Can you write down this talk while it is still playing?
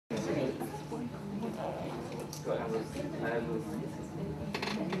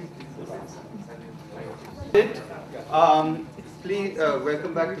Please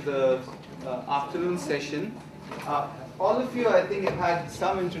welcome back to the afternoon session. All of you, I think, have had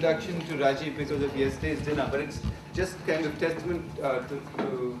some introduction to Rajiv because of yesterday's dinner, but it's just kind of testament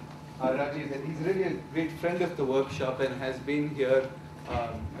to Rajiv that he's really a great friend of the workshop and has been here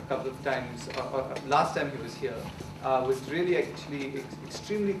a couple of times. Last time he was here was really actually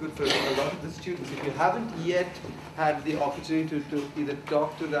extremely good for a lot of the students. If you haven't yet had the opportunity to either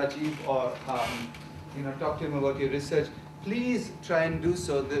talk to Rajiv or talk to him about your research, please try and do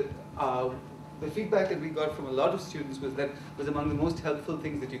so. The feedback that we got from a lot of students was that was among the most helpful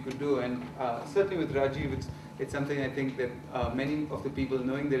things that you could do, and certainly with Rajiv, it's something I think that many of the people,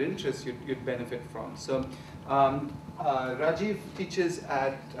 knowing their interests, you'd benefit from. So Rajiv teaches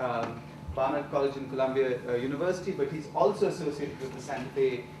at Barnard College in Columbia University, but he's also associated with the Santa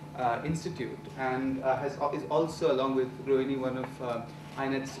Fe Institute, and is also, along with Rohini, one of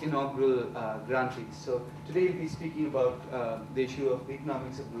INET's inaugural grantees. So today we'll be speaking about the issue of the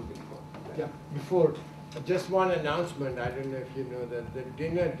economics of group inequality. Yeah, before, just one announcement. I don't know if you know that the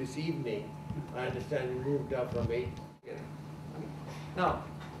dinner this evening, I understand, moved up from 8. Now,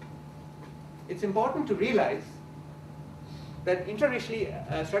 it's important to realize that interracially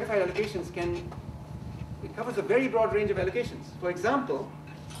stratified allocations it covers a very broad range of allocations. For example,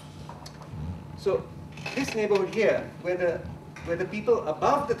 so this neighborhood here, where the people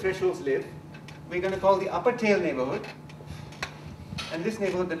above the thresholds live, we're going to call the upper tail neighborhood, and this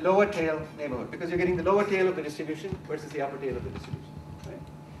neighborhood the lower tail neighborhood, because you're getting the lower tail of the distribution versus the upper tail of the distribution. Right?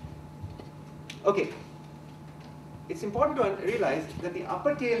 Okay. It's important to realize that the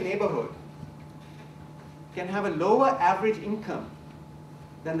upper tail neighborhood can have a lower average income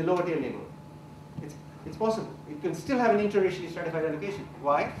than the lower tail neighborhood. It's possible. You can still have an interracially stratified allocation.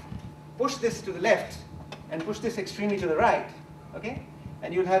 Why? Push this to the left and push this extremely to the right. Okay?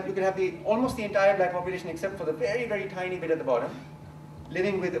 And you could have almost the entire black population except for the very, very tiny bit at the bottom,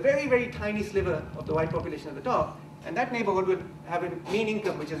 living with a very, very tiny sliver of the white population at the top, and that neighborhood would have a mean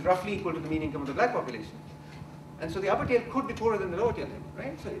income which is roughly equal to the mean income of the black population. And so the upper tail could be poorer than the lower tail neighborhood,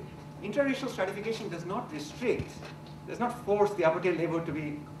 right? So interracial stratification does not force the upper tail neighborhood to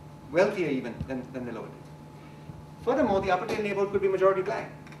be wealthier even than the lower tail. Furthermore, the upper tail neighborhood could be majority black,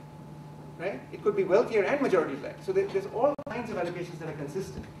 right? It could be wealthier and majority black. So there's all kinds of allocations that are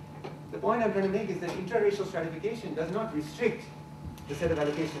consistent. The point I'm trying to make is that interracial stratification does not restrict the set of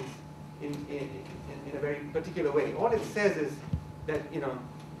allocations in a very particular way. All it says is that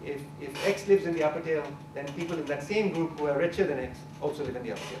if X lives in the upper tail, then people in that same group who are richer than X also live in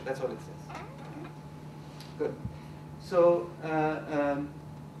the upper tail. That's all it says. Good. So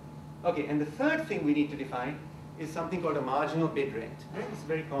okay, and the third thing we need to define is something called a marginal bid rent. Right? It's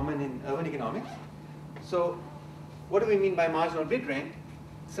very common in urban economics. So what do we mean by marginal bid rent?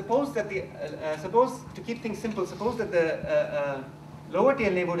 Suppose that to keep things simple, suppose that the lower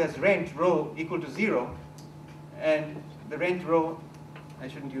tail neighborhood has rent rho equal to 0, and the rent rho, I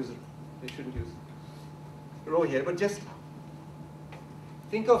shouldn't use rho here, but just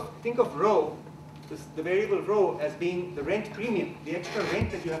think of rho, the variable rho, as being the rent premium, the extra rent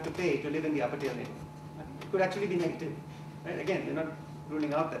that you have to pay to live in the upper tail neighborhood. It could actually be negative. Right? Again, you're not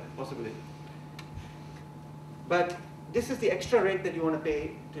ruling out that possibility. But this is the extra rent that you want to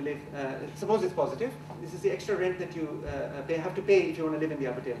pay to live. Suppose it's positive. This is the extra rent that you have to pay if you want to live in the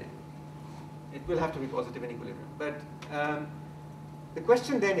upper tail neighborhood. It will have to be positive in equilibrium. But the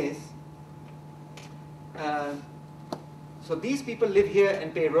question then is, so these people live here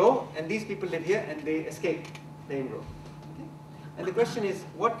and pay rho, and these people live here and they escape paying rho. Okay? And the question is,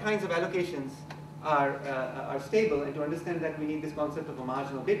 what kinds of allocations are stable? And to understand that, we need this concept of a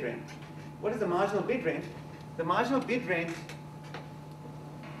marginal bid rent. What is the marginal bid rent? The marginal bid rent,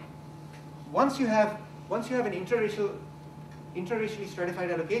 once you have an interracially stratified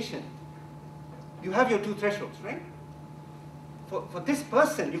allocation, you have your two thresholds, right? For this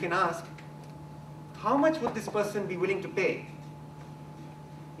person, you can ask, how much would this person be willing to pay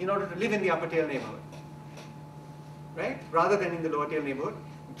in order to live in the upper tail neighborhood, right? Rather than in the lower tail neighborhood,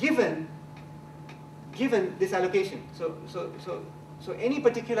 given this allocation. So any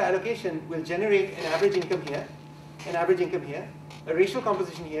particular allocation will generate an average income here, a racial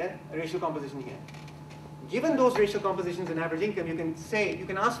composition here, a racial composition here. Given those racial compositions and average income, you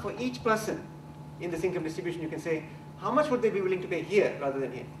can ask for each person in this income distribution, you can say, how much would they be willing to pay here rather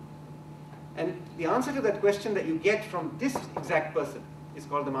than here? And the answer to that question that you get from this exact person is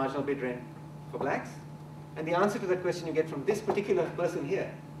called the marginal bid rent for blacks. And the answer to that question you get from this particular person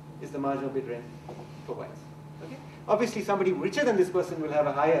here is the marginal bid rent for whites. Okay? Obviously, somebody richer than this person will have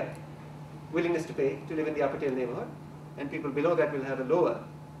a higher willingness to pay to live in the upper tail neighborhood, and people below that will have a lower.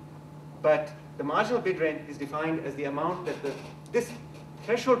 But the marginal bid rent is defined as the amount that this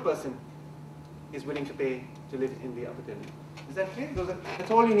threshold person is willing to pay to live in the upper tail neighborhood. Is that clear?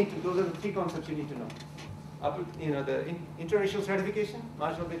 That's all you need to. Those are the three concepts you need to know. The interracial stratification,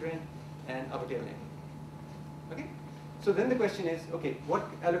 marginal bid rent, and upper tail neighborhood. Okay. So then the question is, okay, what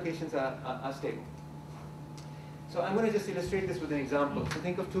allocations are stable? So I'm going to just illustrate this with an example. So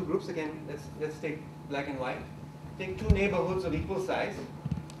think of two groups again. Let's take black and white. Take two neighborhoods of equal size,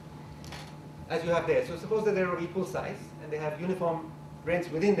 as you have there. So suppose that they're of equal size and they have uniform rents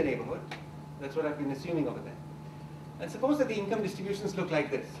within the neighborhood. That's what I've been assuming over there. And suppose that the income distributions look like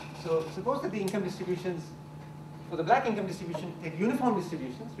this. So suppose that the income distributions, for the black income distribution, take uniform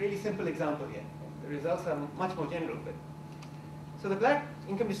distributions. Really simple example here. The results are much more general. But so the black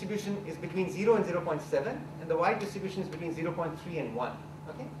income distribution is between 0 and 0.7, and the white distribution is between 0.3 and 1.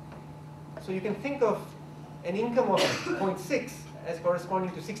 Okay? So you can think of an income of 0.6 as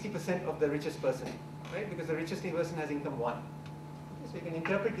corresponding to 60% of the richest person, right? Because the richest person has income 1. Okay? So you can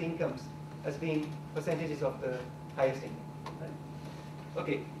interpret the incomes as being percentages of the highest income. Right?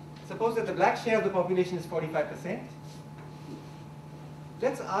 Okay, suppose that the black share of the population is 45%.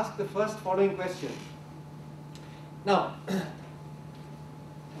 Let's ask the first following question. Now,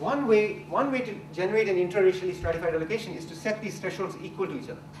 one way to generate an interracially stratified allocation is to set these thresholds equal to each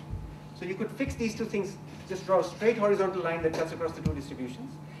other. So you could fix these two things, just draw a straight horizontal line that cuts across the two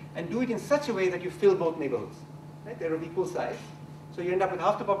distributions, and do it in such a way that you fill both neighborhoods. Right? They're of equal size. So you end up with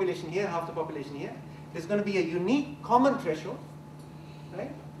half the population here, half the population here. There's going to be a unique common threshold,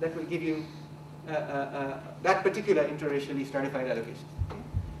 right, that will give you that particular interracially stratified allocation. Okay?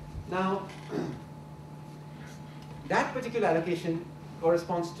 Now, that particular allocation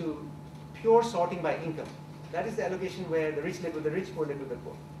corresponds to pure sorting by income. That is the allocation where the rich live with the rich, poor live with the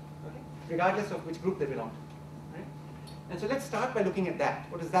poor, okay? Regardless of which group they belong to. Right? And so let's start by looking at that.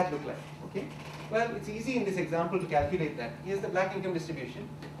 What does that look like? Okay? Well, it's easy in this example to calculate that. Here's the black income distribution.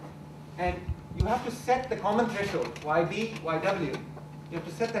 And you have to set the common threshold, YB, YW. You have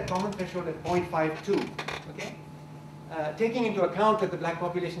to set that common threshold at 0.52. Okay? Taking into account that the black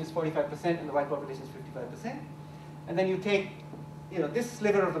population is 45% and the white population is 55%. And then you take this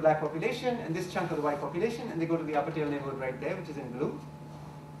sliver of the black population and this chunk of the white population, and they go to the upper tail neighborhood right there, which is in blue.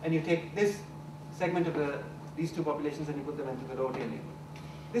 And you take this segment of these two populations and you put them into the lower tail neighborhood.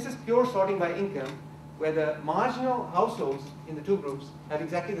 This is pure sorting by income, where the marginal households in the two groups have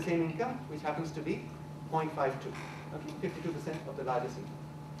exactly the same income, which happens to be 0.52, okay, 52% of the largest income.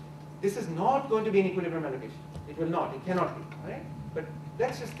 This is not going to be an equilibrium allocation. It will not. It cannot be. All right? But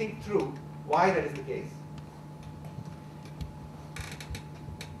let's just think through why that is the case.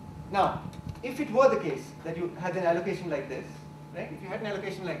 Now, if it were the case that you had an allocation like this, right? If you had an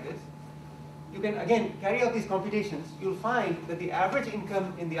allocation like this, you can again carry out these computations. You'll find that the average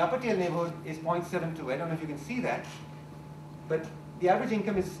income in the upper tail neighborhood is 0.72. I don't know if you can see that, but the average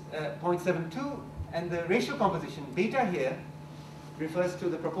income is 0.72, and the racial composition, beta here, refers to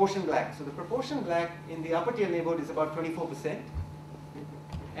the proportion black. So the proportion black in the upper tail neighborhood is about 24%,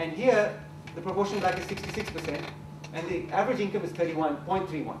 and here the proportion black is 66%, and the average income is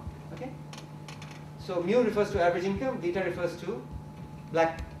 31.31. Okay? So mu refers to average income, beta refers to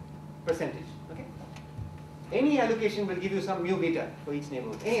black percentage. Okay? Any allocation will give you some mu beta for each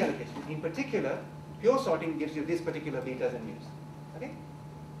neighborhood. Any allocation. In particular, pure sorting gives you this particular betas and mu's. Okay?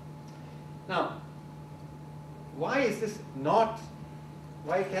 Now, why is this not?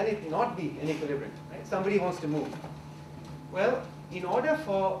 Why can it not be an equilibrium? Right? Somebody wants to move. Well, in order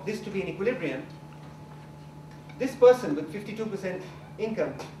for this to be an equilibrium, this person with 52%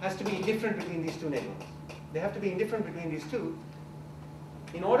 income has to be indifferent between these two neighborhoods. They have to be indifferent between these two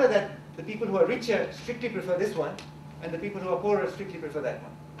in order that the people who are richer strictly prefer this one and the people who are poorer strictly prefer that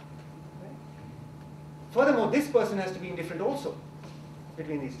one. Right? Furthermore, this person has to be indifferent also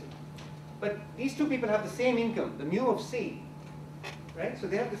between these two. But these two people have the same income, the mu of C, right? So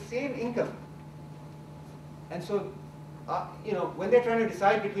they have the same income. And so, when they're trying to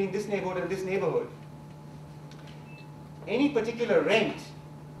decide between this neighborhood and this neighborhood, any particular rent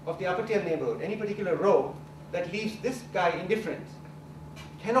of the upper tail neighborhood, any particular row that leaves this guy indifferent,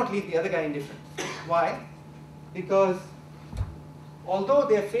 cannot leave the other guy indifferent. Why? Because although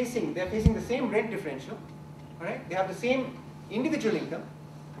they're facing the same rent differential, right? They have the same individual income,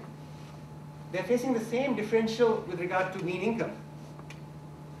 they're facing the same differential with regard to mean income.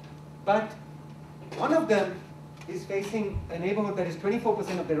 But one of them is facing a neighborhood that is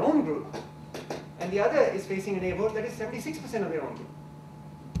 24% of their own group, and the other is facing a neighborhood that is 76% of their own group.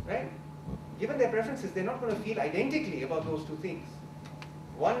 Right? Given their preferences, they're not going to feel identically about those two things.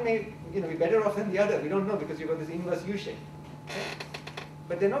 One may be better off than the other. We don't know because you've got this inverse U shape. Okay?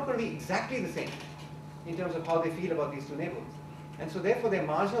 But they're not going to be exactly the same in terms of how they feel about these two neighborhoods. And so therefore their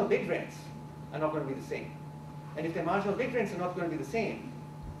marginal bid rents are not going to be the same. And if their marginal bid rents are not going to be the same,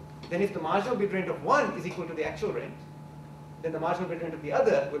 then if the marginal bid rent of one is equal to the actual rent, then the marginal bid rent of the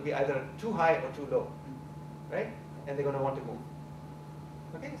other would be either too high or too low, right? And they're going to want to move.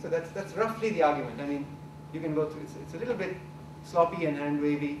 Okay, so that's roughly the argument. I mean, you can go through, it's a little bit sloppy and hand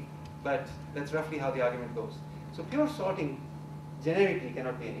wavy, but that's roughly how the argument goes. So pure sorting generically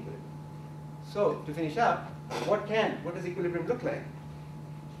cannot be an equilibrium. So to finish up, what does equilibrium look like?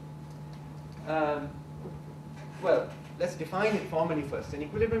 Well, let's define it formally first. An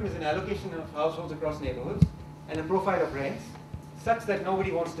equilibrium is an allocation of households across neighborhoods and a profile of rents such that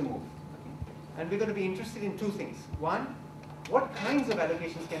nobody wants to move. Okay? And we're going to be interested in two things. One, what kinds of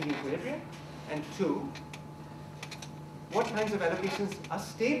allocations can be equilibria? And two, what kinds of allocations are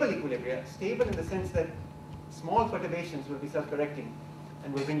stable equilibria? Stable in the sense that small perturbations will be self-correcting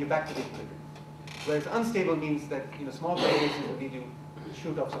and will bring you back to the equilibrium. Whereas unstable means that small perturbations will lead you to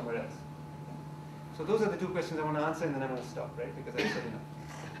shoot off somewhere else. So those are the two questions I want to answer, and then I'm going to stop, right? Because I've said enough.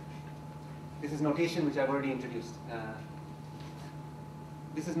 This is notation which I've already introduced.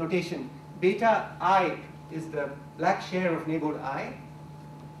 This is notation. Beta I is the black share of neighborhood I.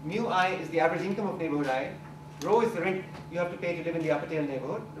 Mu I is the average income of neighborhood I. Rho is the rent you have to pay to live in the upper tail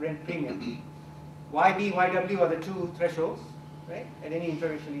neighborhood, the rent premium. YB, YW are the two thresholds, right, at any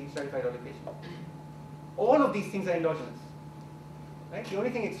interracially stratified allocation. All of these things are endogenous, right? The only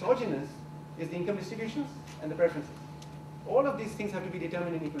thing exogenous is the income distributions and the preferences. All of these things have to be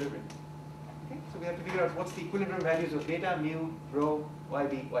determined in equilibrium. Okay? So we have to figure out what's the equilibrium values of beta, mu, rho,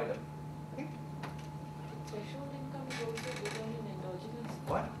 YB, YW. Okay? Threshold income is also determined endogenous.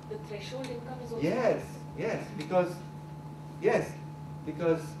 What? The threshold income is also. Yes,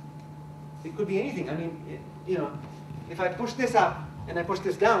 because it could be anything. I mean, if I push this up and I push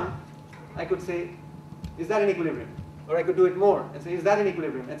this down, I could say, is that an equilibrium? Or I could do it more and say, is that an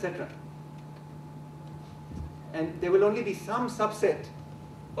equilibrium, etc. And there will only be some subset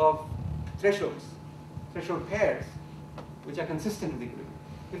of thresholds, threshold pairs, which are consistent with equilibrium.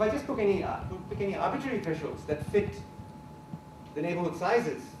 If I just pick any arbitrary thresholds that fit the neighborhood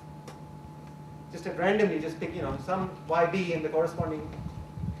sizes, just randomly just pick some YB and the corresponding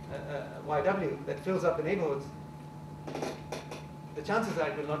YW that fills up the neighborhoods, the chances are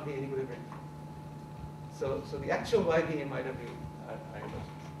it will not be in equilibrium. So the actual YB and YW are endogenous.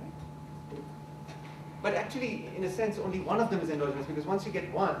 Right? But actually, in a sense, only one of them is endogenous, because once you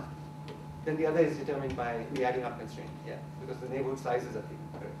get one, then the other is determined by the adding up constraint. Yeah, because the neighborhood sizes are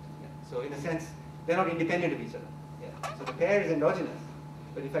correct. Yeah. So in a sense, they're not independent of each other. Yeah. So the pair is endogenous,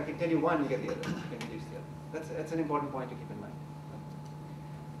 but if I can tell you one, you get the other. You can reduce the other. That's an important point to keep in mind.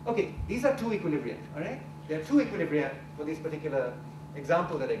 Okay, these are two equilibria. All right, there are two equilibria for this particular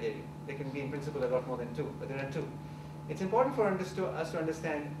example that I gave you. There can be in principle a lot more than two, but there are two. It's important for us to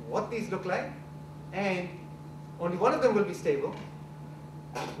understand what these look like, and only one of them will be stable.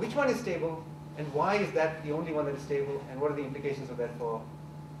 Which one is stable, and why is that the only one that is stable, and what are the implications of that for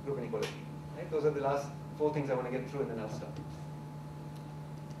group inequality? Right? Those are the last four things I want to get through, and then I'll stop.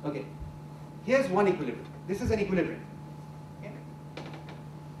 Okay, here's one equilibrium. This is an equilibrium. Okay.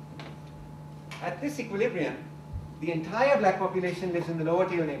 At this equilibrium, the entire black population lives in the lower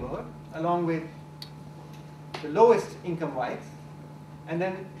tail neighborhood, along with the lowest income whites, and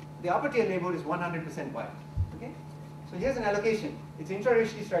then the upper tail neighborhood is 100% white. Okay? So here's an allocation. It's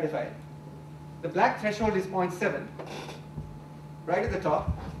interracially stratified. The black threshold is 0.7, right at the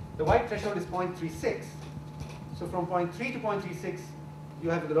top. The white threshold is 0.36. So from 0.3 to 0.36, you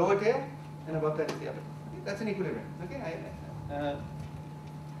have the lower tail, and above that is the upper. Okay? That's an equilibrium. Okay?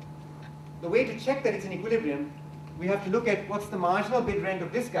 The way to check that it's an equilibrium, we have to look at what's the marginal bid rent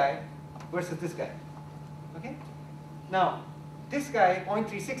of this guy versus this guy. Okay? Now, this guy,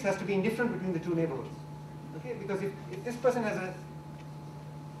 0.36, has to be indifferent between the two neighborhoods. Okay? Because if this person has a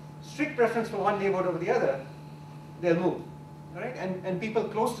strict preference for one neighborhood over the other, they'll move. All right? And people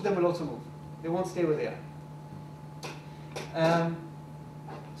close to them will also move. They won't stay where they are.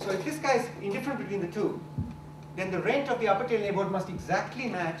 So if this guy is indifferent between the two, then the rent of the upper tail neighborhood must exactly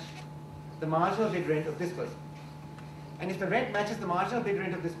match the marginal bid rent of this person. And if the rent matches the marginal bid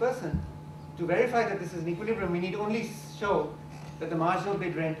rent of this person, to verify that this is an equilibrium, we need only show that the marginal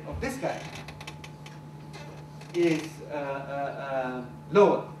bid rent of this guy is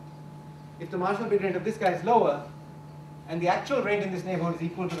lower. If the marginal bid rent of this guy is lower, and the actual rent in this neighborhood is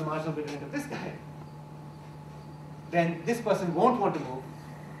equal to the marginal bid rent of this guy, then this person won't want to move,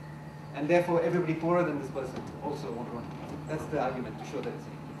 and therefore everybody poorer than this person also won't want to move. That's the argument to show that it's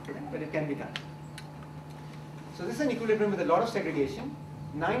an equilibrium, but it can be done. So this is an equilibrium with a lot of segregation.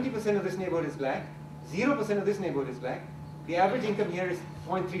 90% of this neighborhood is black, 0% of this neighborhood is black. The average income here is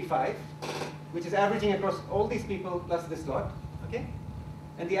 0.35, which is averaging across all these people plus this lot, okay?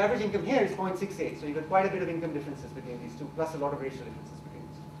 And the average income here is 0.68, so you've got quite a bit of income differences between these two, plus a lot of racial differences between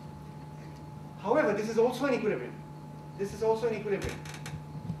these two. However, this is also an equilibrium. This is also an equilibrium.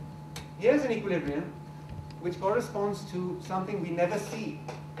 Here's an equilibrium which corresponds to something we never see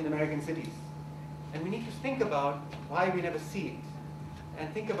in American cities. And we need to think about why we never see it.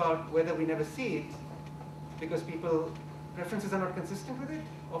 And think about whether we never see it because preferences are not consistent with it,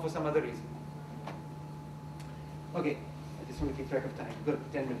 or for some other reason. Okay, I just want to keep track of time. Good,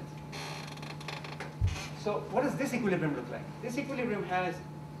 10 minutes. So what does this equilibrium look like? This equilibrium has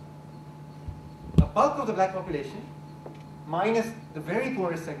a bulk of the black population minus the very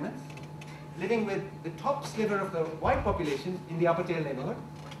poorest segments, living with the top sliver of the white population in the upper tail neighborhood,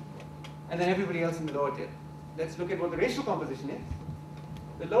 and then everybody else in the lower tail. Let's look at what the racial composition is.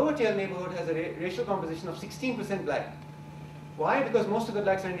 The lower tail neighborhood has a racial composition of 16% black. Why? Because most of the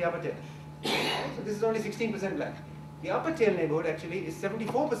blacks are in the upper tail. So this is only 16% black. The upper tail neighborhood actually is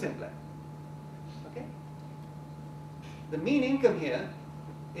 74% black. Okay? The mean income here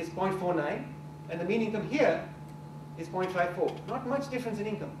is 0.49, and the mean income here is 0.54. Not much difference in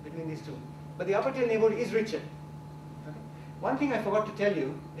income between these two. But the upper tail neighborhood is richer. Okay? One thing I forgot to tell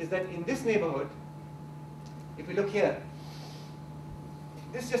you is that in this neighborhood, if we look here,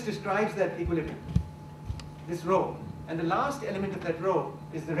 this just describes that equilibrium, this row. And the last element of that row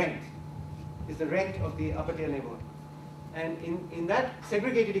is the rent of the upper tail neighborhood. And in that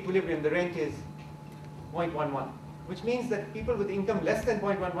segregated equilibrium, the rent is 0.11, which means that people with income less than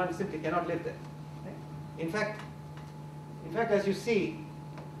 0.11 simply cannot live there. Right? In fact, as you see,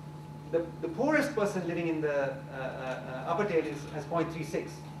 the poorest person living in the upper tail has 0.36.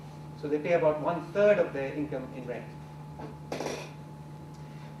 So they pay about 1/3 of their income in rent.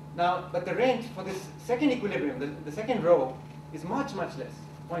 Now, but the rent for this second equilibrium, the second row, is much, much less,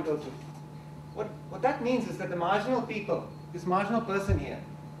 0.02. What that means is that the marginal people, this marginal person here,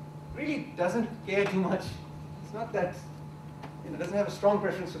 really doesn't care too much. It's not that, doesn't have a strong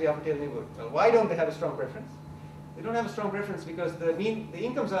preference for the upper tail neighborhood. Well, why don't they have a strong preference? They don't have a strong preference because the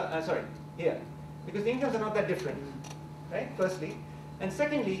incomes are, because the incomes are not that different, right, firstly. And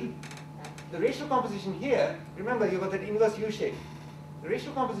secondly, the racial composition here, remember you've got that inverse U shape. The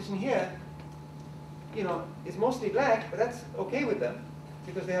racial composition here, is mostly black, but that's okay with them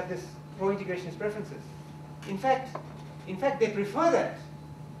because they have this pro-integrationist preferences. In fact, they prefer that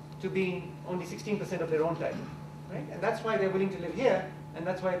to being only 16% of their own type, right? And that's why they're willing to live here, and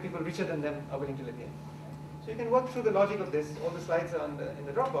that's why people richer than them are willing to live here. So you can work through the logic of this. All the slides are in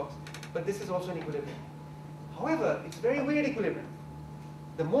the Dropbox, but this is also an equilibrium. However, it's a very weird equilibrium.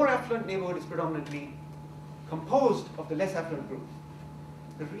 The more affluent neighborhood is predominantly composed of the less affluent group.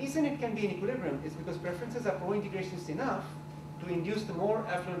 The reason it can be in equilibrium is because preferences are pro-integrationist enough to induce the more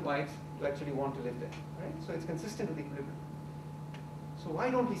affluent whites to actually want to live there. Right? So it's consistent with equilibrium. So why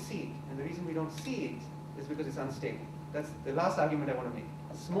don't we see it? And the reason we don't see it is because it's unstable. That's the last argument I want to make.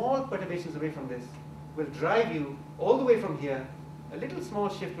 Small perturbations away from this will drive you all the way from here. A little small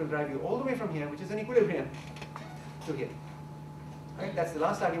shift will drive you all the way from here, which is an equilibrium, to here. Right? That's the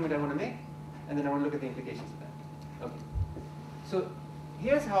last argument I want to make, and then I want to look at the implications of that. Okay. So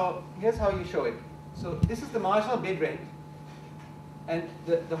here's how you show it. So this is the marginal bid rent, and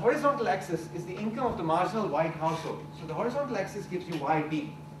the horizontal axis is the income of the marginal white household. So the horizontal axis gives you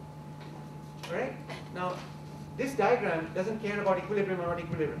YB. All right? Now, this diagram doesn't care about equilibrium or not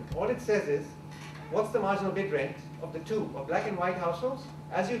equilibrium. All it says is, what's the marginal bid rent of the two, of black and white households,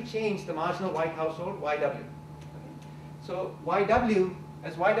 as you change the marginal white household, YW. Okay? So YW,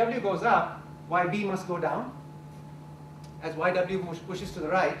 as YW goes up, YB must go down. As YW pushes to the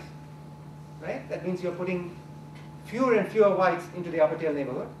right, that means you're putting fewer and fewer whites into the upper tail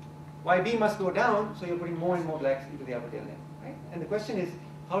neighborhood. YB must go down, so you're putting more and more blacks into the upper tail neighborhood. Right? And the question is,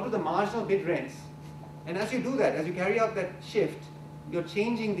 how do the marginal bid rents, and as you do that, as you carry out that shift, you're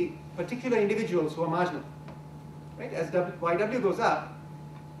changing the particular individuals who are marginal. Right? As YW goes up,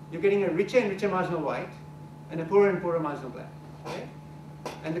 you're getting a richer and richer marginal white and a poorer and poorer marginal black. Right?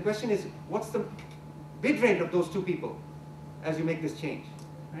 And the question is, what's the bid rent of those two people as you make this change?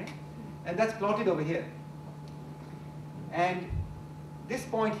 Right? And that's plotted over here. And this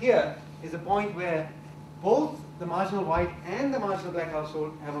point here is a point where both the marginal white and the marginal black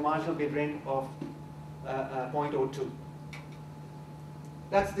household have a marginal bid rent of 0.02.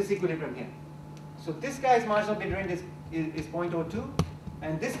 That's this equilibrium here. So this guy's marginal bid rent is 0.02,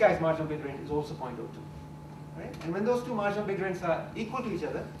 and this guy's marginal bid rent is also 0.02. right? And when those two marginal bid rents are equal to each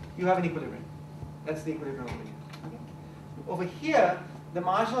other, you have an equilibrium. That's the equilibrium over here. Okay? Over here, the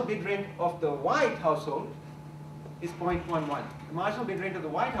marginal bid rent of the white household is 0.11. The marginal bid rent of the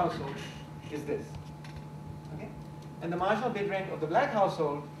white household is this. Okay? And the marginal bid rent of the black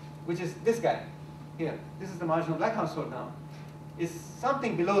household, which is this guy here, this is the marginal black household now, is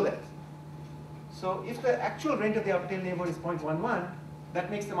something below that. So if the actual rent of the upper tail neighborhood is 0.11, that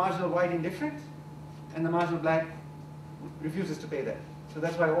makes the marginal white indifferent, and the marginal black refuses to pay that. So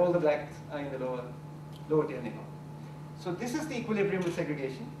that's why all the blacks are in the lower tail neighborhood. So this is the equilibrium with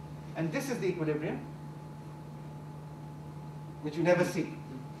segregation, and this is the equilibrium, which you never see.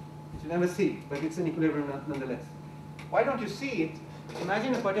 Which you never see, but it's an equilibrium nonetheless. Why don't you see it?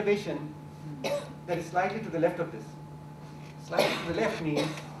 Imagine a perturbation that is slightly to the left of this. Slightly to the left means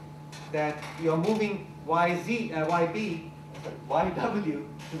that you're moving YB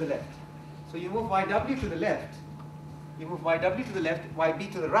to the left. So you move YW to the left, you move YW to the left,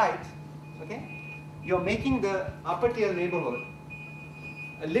 YB to the right, okay? You're making the upper tail neighborhood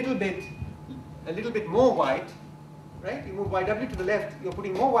a little bit more white, right? You move YW to the left, you're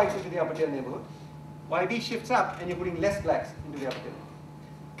putting more whites into the upper tail neighborhood. YB shifts up and you're putting less blacks into the upper tail.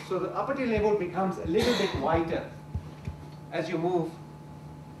 So the upper tail neighborhood becomes a little bit whiter as you move.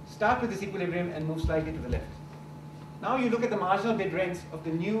 Start with this equilibrium and move slightly to the left. Now you look at the marginal bid rents of the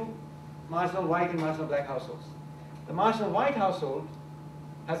new marginal white and marginal black households. The marginal white household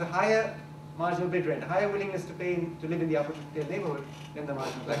has a higher marginal bid rent, a higher willingness to pay to live in the upper tail neighborhood than the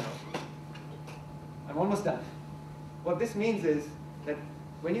marginal black household. I'm almost done. What this means is that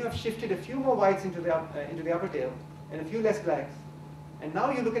when you have shifted a few more whites into the upper tail and a few less blacks, and now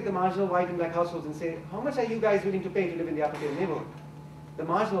you look at the marginal white and black households and say, how much are you guys willing to pay to live in the upper tail neighborhood? The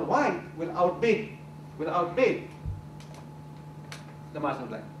marginal white will outbid the marginal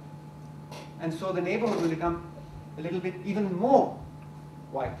black. And so the neighborhood will become a little bit even more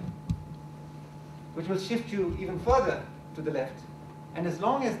white, which will shift you even further to the left. And as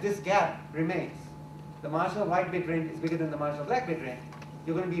long as this gap remains, the marginal white bid rent is bigger than the marginal black bid rent,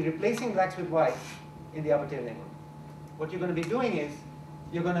 you're going to be replacing blacks with whites in the upper tail neighborhood. What you're going to be doing is,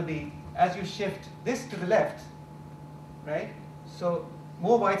 you're going to be, as you shift this to the left, right? So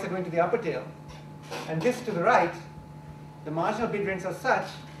more whites are going to the upper tail, and this to the right, the marginal bid rents are such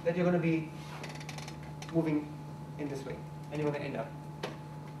that you're going to be moving in this way, and you're going to end up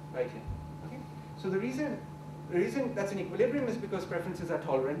right here. Okay? So the reason that's an equilibrium is because preferences are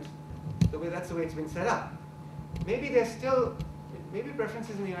tolerant. That's the way it's been set up. Maybe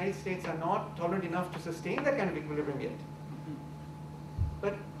preferences in the United States are not tolerant enough to sustain that kind of equilibrium yet.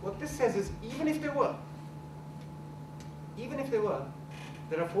 But what this says is, even if there were,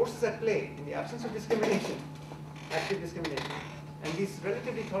 there are forces at play in the absence of discrimination, active discrimination, and these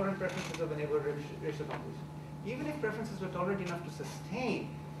relatively tolerant preferences of the neighborhood racial composition. Even if preferences were tolerant enough to sustain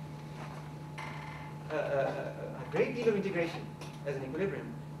a great deal of integration as an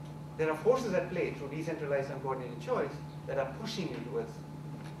equilibrium, there are forces at play through decentralized uncoordinated choice that are pushing you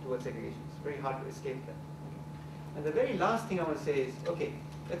towards segregation. It's very hard to escape that. And the very last thing I want to say is, okay,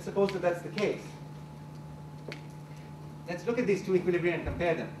 let's suppose that that's the case. Let's look at these two equilibria and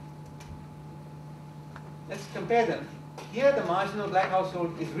compare them. Let's compare them. Here the marginal black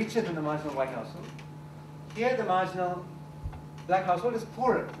household is richer than the marginal white household. Here the marginal black household is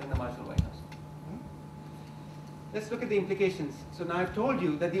poorer than the marginal white household. Let's look at the implications. So now I've told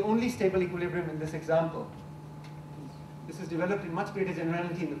you that the only stable equilibrium in this example, this is developed in much greater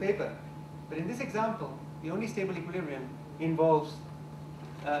generality in the paper, but in this example, the only stable equilibrium involves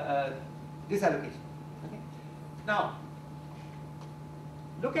this allocation. Okay? Now,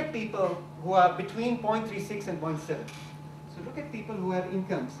 look at people who are between 0.36 and 0.7. So look at people who have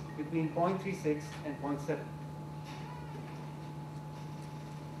incomes between 0.36 and 0.7.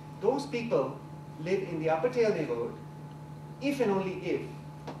 Those people live in the upper tail neighborhood if and only if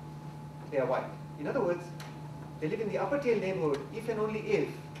they are white. In other words, they live in the upper tail neighborhood if and only if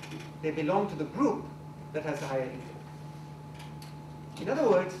they belong to the group that has a higher income. In other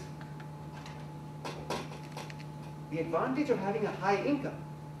words, the advantage of having a high income,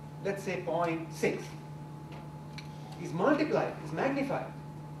 let's say 0.6, is multiplied, is magnified,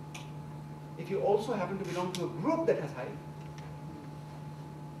 if you also happen to belong to a group that has high income.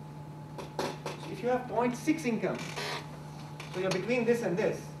 So if you have 0.6 income, so you're between this and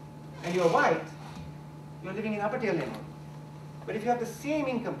you're white, you're living in upper tail neighborhood. But if you have the same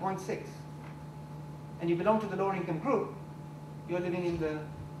income, 0.6, and you belong to the lower income group, you're living in the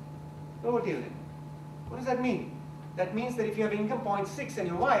lower tail neighborhood. What does that mean? That means that if you have income 0.6 and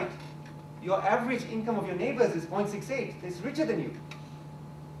you're white, your average income of your neighbors is 0.68. It's richer than you.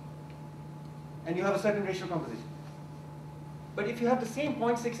 and you have a certain racial composition. But if you have the same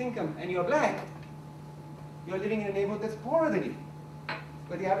 0.6 income and you're black, you're living in a neighborhood that's poorer than you,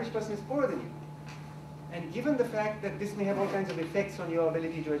 where the average person is poorer than you. And given the fact that this may have all kinds of effects on your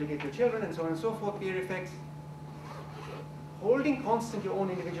ability to educate your children and so on and so forth, peer effects, holding constant your own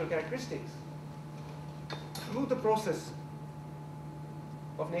individual characteristics through the process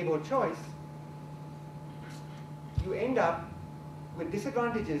of neighborhood choice, you end up with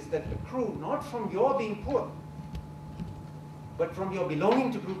disadvantages that accrue not from your being poor, but from your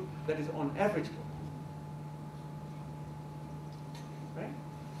belonging to a group that is on average poor. Right?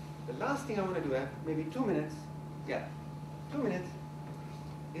 The last thing I want to do, I have maybe 2 minutes, 2 minutes,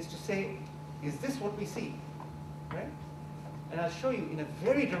 is to say, is this what we see? Right? And I'll show you in a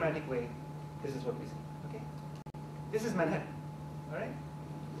very dramatic way, this is what we see. Okay? This is Manhattan. All right?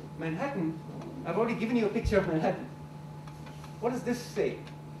 Manhattan, I've already given you a picture of Manhattan. What does this say?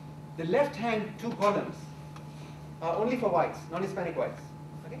 The left-hand 2 columns are only for whites, non-Hispanic whites.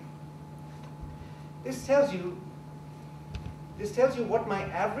 Okay? This tells you what my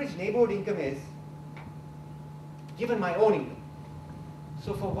average neighborhood income is given my own income.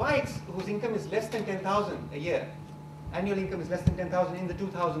 So for whites whose income is less than 10,000 a year, annual income is less than 10,000 in the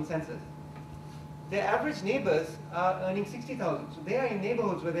 2000 census, their average neighbors are earning 60,000. So they are in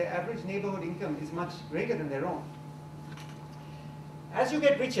neighborhoods where their average neighborhood income is much greater than their own. As you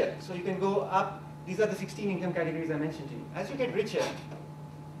get richer, so you can go up, these are the 16 income categories I mentioned to you. As you get richer,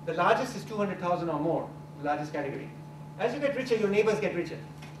 the largest is 200,000 or more, the largest category. As you get richer, your neighbors get richer.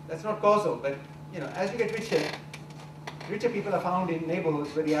 That's not causal, but as you get richer, richer people are found in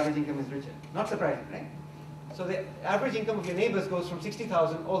neighborhoods where the average income is richer. Not surprising, right? So the average income of your neighbors goes from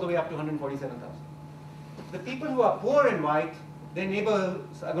 60,000 all the way up to 147,000. The people who are poor and white, their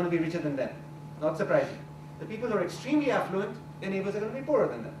neighbors are going to be richer than them. Not surprising. The people who are extremely affluent, their neighbors are going to be poorer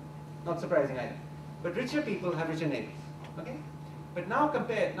than them. Not surprising either. But richer people have richer neighbors. Okay? But now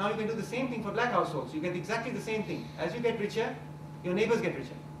compare, now you can do the same thing for black households. You get exactly the same thing. As you get richer, your neighbors get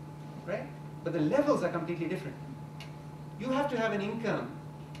richer. Right? But the levels are completely different. You have to have an income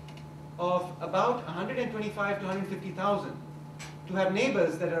of about 125 to 150,000 to have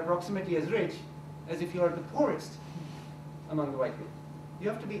neighbors that are approximately as rich as if you are the poorest among the white group. You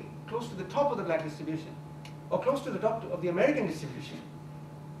have to be close to the top of the black distribution, or close to the top of the American distribution,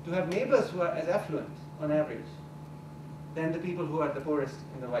 to have neighbors who are as affluent on average than the people who are the poorest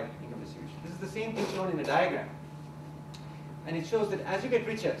in the white income distribution. This is the same thing shown in a diagram. And it shows that as you get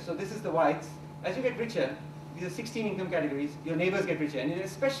richer, so this is the whites, as you get richer, these are 16 income categories, your neighbors get richer, and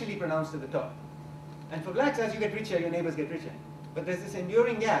it's especially pronounced at the top. And for blacks, as you get richer, your neighbors get richer. But there's this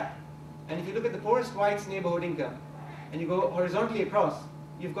enduring gap, and if you look at the poorest whites' neighborhood income, and you go horizontally across,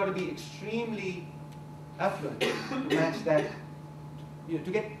 you've got to be extremely affluent to match that,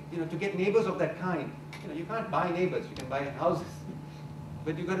 to get neighbors of that kind. You can't buy neighbors, you can buy houses.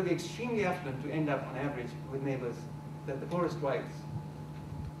 But you've got to be extremely affluent to end up on average with neighbors that the poorest whites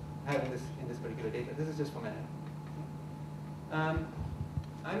have in this particular data. This is just for Manhattan.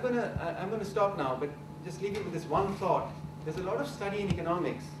 I'm gonna stop now, but just leave you with this one thought. There's a lot of study in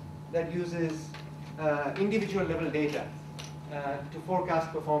economics that uses individual level data to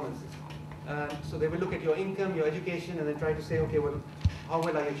forecast performances. So they will look at your income, your education, and then try to say, okay, well, how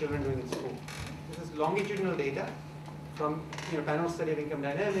well are your children doing in school? This is longitudinal data from panel study of income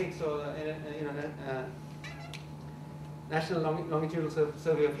dynamics or National Longitudinal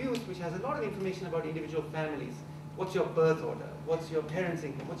Survey of Youth, which has a lot of information about individual families. What's your birth order? What's your parents'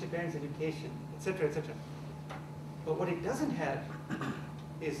 income? What's your parents' education? Etc., etc. But what it doesn't have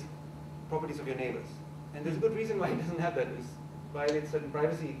is properties of your neighbors. And there's a good reason why it doesn't have that. It violates certain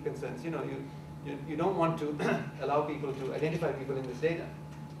privacy concerns. You don't want to allow people to identify people in this data.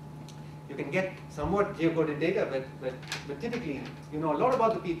 You can get somewhat geocoded data, but typically you know a lot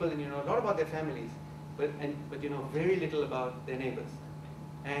about the people and you know a lot about their families, but you know very little about their neighbors.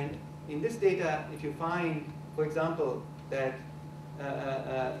 And in this data, if you find, for example, that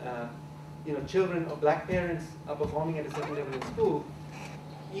children of black parents are performing at a certain level in school,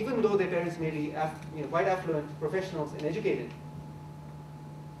 even though their parents may be quite affluent professionals and educated,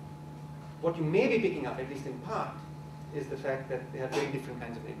 what you may be picking up, at least in part, is the fact that they have very different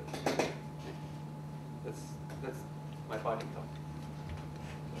kinds of neighbors. That's my parting thought.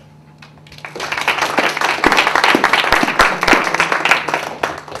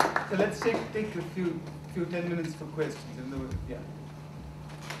 So let's take a few 10 minutes for questions. Yeah.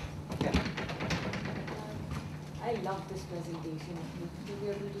 I I love this presentation to be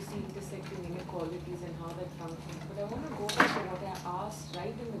able to see intersecting inequalities and how that functions. But I want to go back to what I asked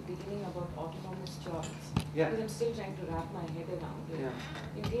right in the beginning about autonomous choice. Yeah. Because I'm still trying to wrap my head around it. Yeah.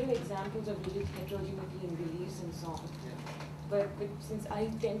 You gave examples of really heterogeneity in beliefs and so on. Yeah. But since I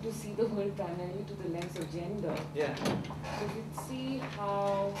tend to see the world primarily to the lens of gender, Yeah. so you could see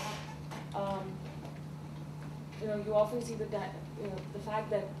how, you often see the fact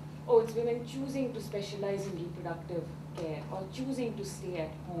that, oh, it's women choosing to specialize in reproductive care or choosing to stay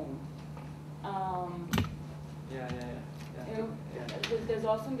at home. Yeah. There's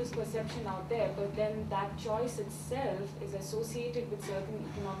often this perception out there, but then that choice itself is associated with certain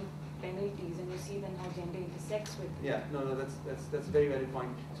economic penalties, and you see then how gender intersects with. Yeah, no, that's a very valid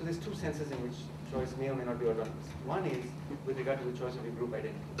point. So there's two senses in which choice may or may not be autonomous. One is with regard to the choice of your group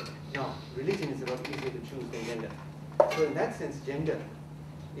identity. Now, religion is a lot easier to choose than gender. So in that sense, gender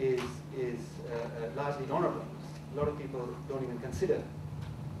is largely non-autonomous. A lot of people don't even consider,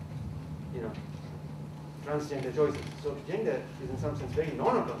 transgender choices. So gender is in some sense very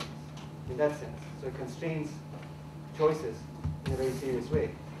non-autonomous in that sense. So it constrains choices in a very serious way.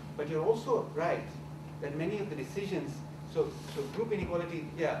 But you're also right that many of the decisions, so group inequality,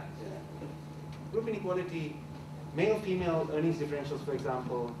 group inequality, male-female earnings differentials, for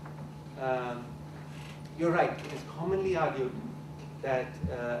example, you're right, it is commonly argued that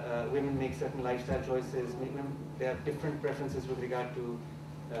women make certain lifestyle choices, they have different preferences with regard to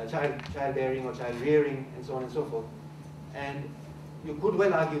childbearing or child rearing, and so on and so forth. And you could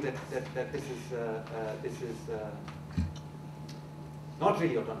well argue that this is not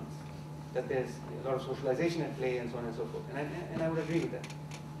really autonomous, that there's a lot of socialization at play, and so on and so forth. And I would agree with that.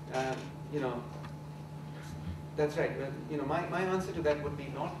 That's right. But, my answer to that would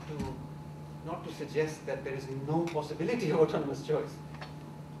be not to suggest that there is no possibility of autonomous choice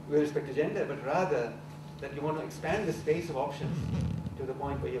with respect to gender, but rather that you want to expand the space of options to the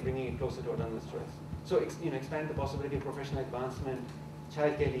point where you're bringing it closer to autonomous choice. So expand the possibility of professional advancement,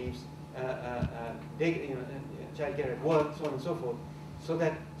 childcare leaves, childcare at work, so on and so forth, so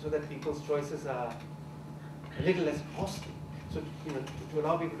that people's choices are a little less costly. So to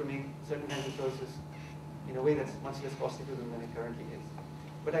allow people to make certain kinds of choices in a way that's much less costly to them than it currently is.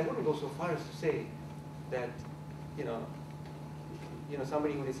 But I wouldn't go so far as to say that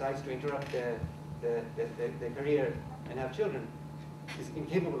somebody who decides to interrupt their career and have children is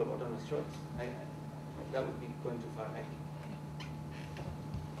incapable of autonomous choice. That would be going too far, I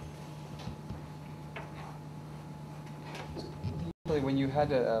think. When you had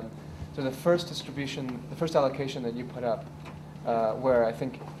so the first distribution, the first allocation that you put up, where I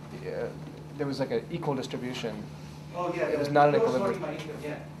think there was like an equal distribution. Oh yeah, it was not an equilibrium.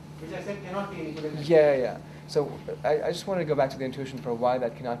 Yeah, which I said cannot be an equilibrium. Yeah. So I just wanted to go back to the intuition for why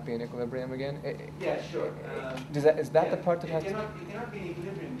that cannot be an equilibrium again. Yeah, sure. Is that the part that has? It cannot be an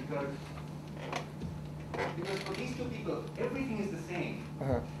equilibrium because for these two people, everything is the same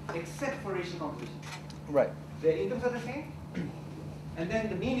except for racial composition. Right. Their incomes are the same, and then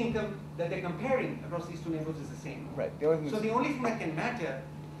the mean income that they're comparing across these two neighborhoods is the same. Right. So the only thing that can matter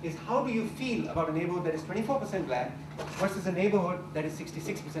is how do you feel about a neighborhood that is 24% black versus a neighborhood that is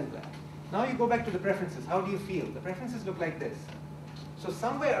 66% black. Now you go back to the preferences. How do you feel? The preferences look like this. So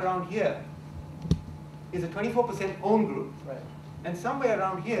somewhere around here is a 24% own group, right, and somewhere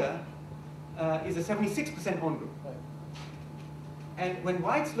around here is a 76% own group. Right. And when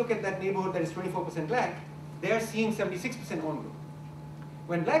whites look at that neighborhood that is 24% black, they are seeing 76% own group.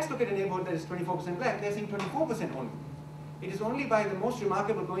 When blacks look at a neighborhood that is 24% black, they're seeing 24% own group. It is only by the most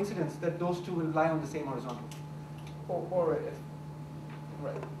remarkable coincidence that those two will lie on the same horizontal. Or if,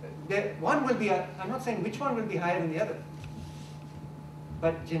 right. One will be, I'm not saying which one will be higher than the other,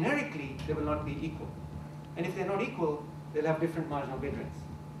 but generically they will not be equal. And if they're not equal, they'll have different marginal bid rents.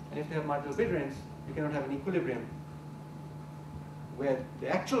 And if they have marginal bid rents, you cannot have an equilibrium where the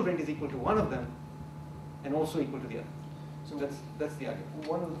actual rent is equal to one of them and also equal to the other. So that's the argument.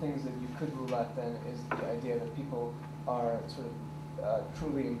 One of the things that you could rule out then is the idea that people are sort of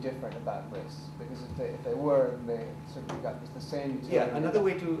truly indifferent about race, because if they were, they sort of got the same utility. Yeah, another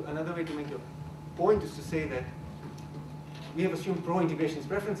way to make your point is to say that we have assumed pro-integrationist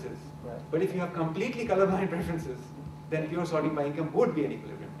preferences, right, but if you have completely colorblind preferences, then pure sorting by income would be an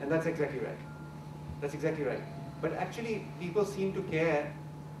equilibrium, and that's exactly right. That's exactly right. But actually, people seem to care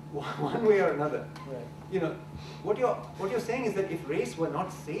one way or another. Right. What you're saying is that if race were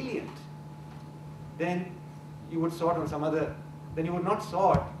not salient, then you would sort on some other. Then you would not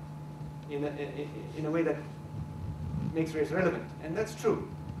sort in a way that makes race relevant, and that's true.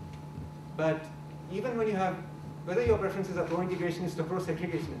 But even when you have, whether your preferences are pro-integrationist or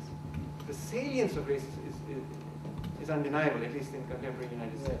pro-segregationist, the salience of race is undeniable, at least in contemporary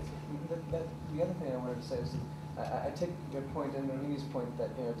United States. The other thing I wanted to say is I take your point and Nalini's point that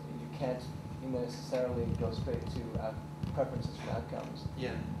you can't necessarily go straight to preferences for outcomes.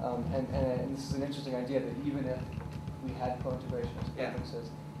 Yeah. And this is an interesting idea that even if we had co-integration as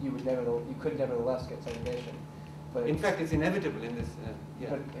preferences, you could nevertheless get segregation. But in fact, it's inevitable in this.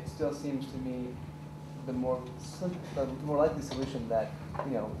 But it still seems to me the more likely solution that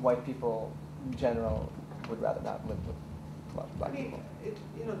white people in general would rather not live with black people.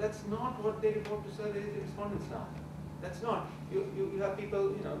 That's not what they report to survey respondents now. That's not. You have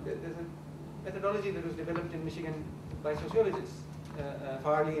people. There's a methodology that was developed in Michigan by sociologists,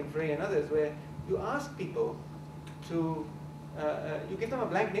 Farley and Frey and others, where you ask people to you give them a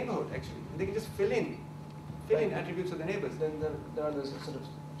blank neighborhood actually, and they can just fill in attributes of the neighbors. Then there are those sort of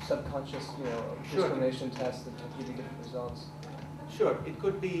subconscious, discrimination tests that give you different results. Sure, it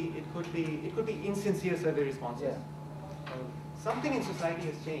could be insincere survey responses. Yeah. Something in society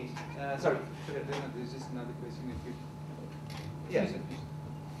has changed. Sorry. There's just another question if you. Yes.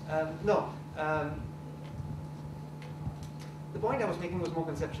 No. The point I was making was more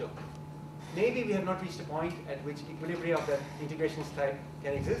conceptual. Maybe we have not reached a point at which equilibria of that integration type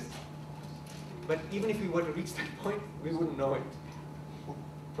can exist. But even if we were to reach that point, we wouldn't know it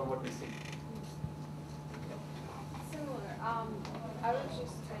from what we see. Similar. I was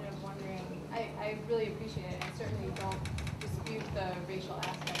just kind of wondering, I really appreciate it, and I certainly don't dispute the racial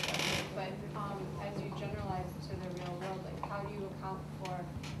aspect of it, but as you generalize to the real world, like how do you account for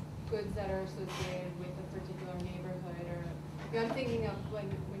goods that are associated with a particular neighborhood? Or I'm thinking of when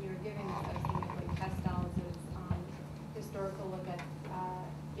you were giving this, I was thinking of like Castells' historical look at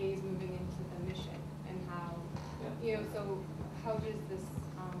gays moving into the mission and how, so how does this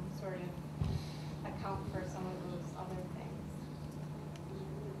sort of account for some of those other things?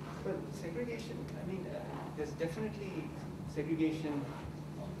 Well, segregation, there's definitely segregation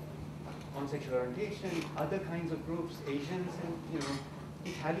on sexual orientation, other kinds of groups, Asians and,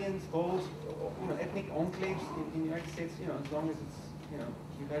 Italians, Poles, ethnic enclaves in the United States, as long as it's,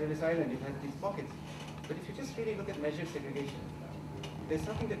 you've had this island, you've had these pockets. But if you just really look at measured segregation, there's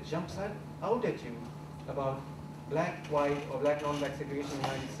something that jumps out at you about black, white, or black, non-black segregation in the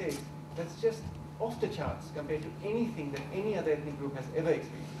United States that's just off the charts compared to anything that any other ethnic group has ever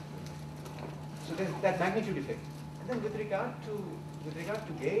experienced. So there's that magnitude effect. And then with regard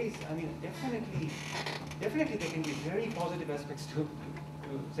to gays, definitely there can be very positive aspects to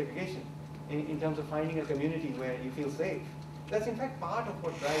segregation in terms of finding a community where you feel safe. That's in fact part of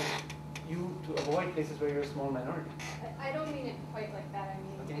what drives you to avoid places where you're a small minority. I don't mean it quite like that.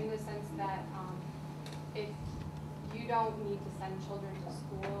 In the sense that if you don't need to send children to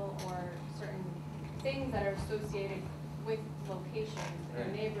school or certain things that are associated with locations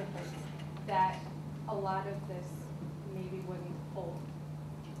and neighborhoods, that a lot of this maybe wouldn't hold.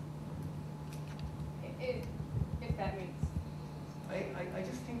 If that makes. I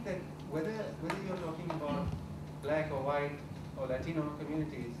just think that whether you're talking about black or white or Latino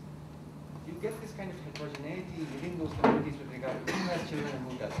communities, you get this kind of heterogeneity within those communities with regard to who has children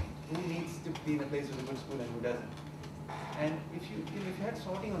and who doesn't, who needs to be in a place with a good school and who doesn't. And if you had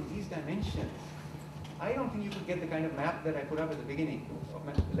sorting on these dimensions, I don't think you could get the kind of map that I put up at the beginning, of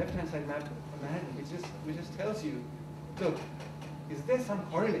my left-hand side map of Manhattan, which just tells you, look, is there some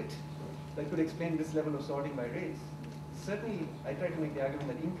correlate that could explain this level of sorting by race? Certainly, I try to make the argument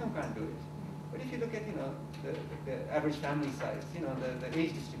that income can't do it. But if you look at, the average family size, the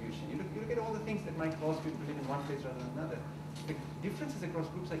age distribution, you look at all the things that might cause people to live in one place rather than another, the differences across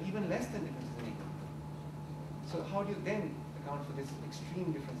groups are even less than differences in income. So how do you then account for these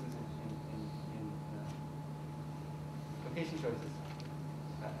extreme differences in location choices?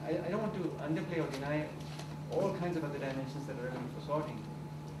 I don't want to underplay or deny all kinds of other dimensions that are relevant for sorting,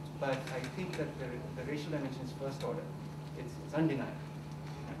 but I think that the racial dimension is first order. It's undeniable.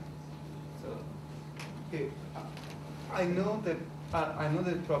 So, okay, I know that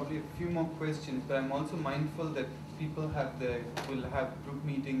there's probably a few more questions, but I'm also mindful that people will have group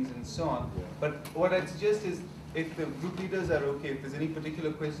meetings and so on. Yeah. But what I'd suggest is, if the group leaders are okay, if there's any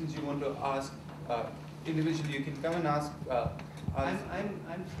particular questions you want to ask individually, you can come and ask.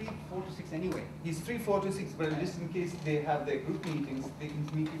 I'm free 4 to 6 anyway. He's free 4 to 6, but just in case they have their group meetings, they can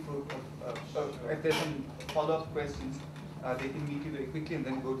meet you for if there's some follow-up questions. They can meet you very quickly and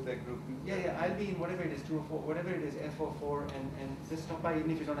then go to their group. Yeah, I'll be in whatever it is, 2 or 4, whatever it is, F or 4, and just stop by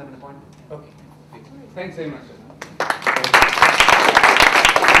even if you don't have an appointment. Okay. Thanks very much.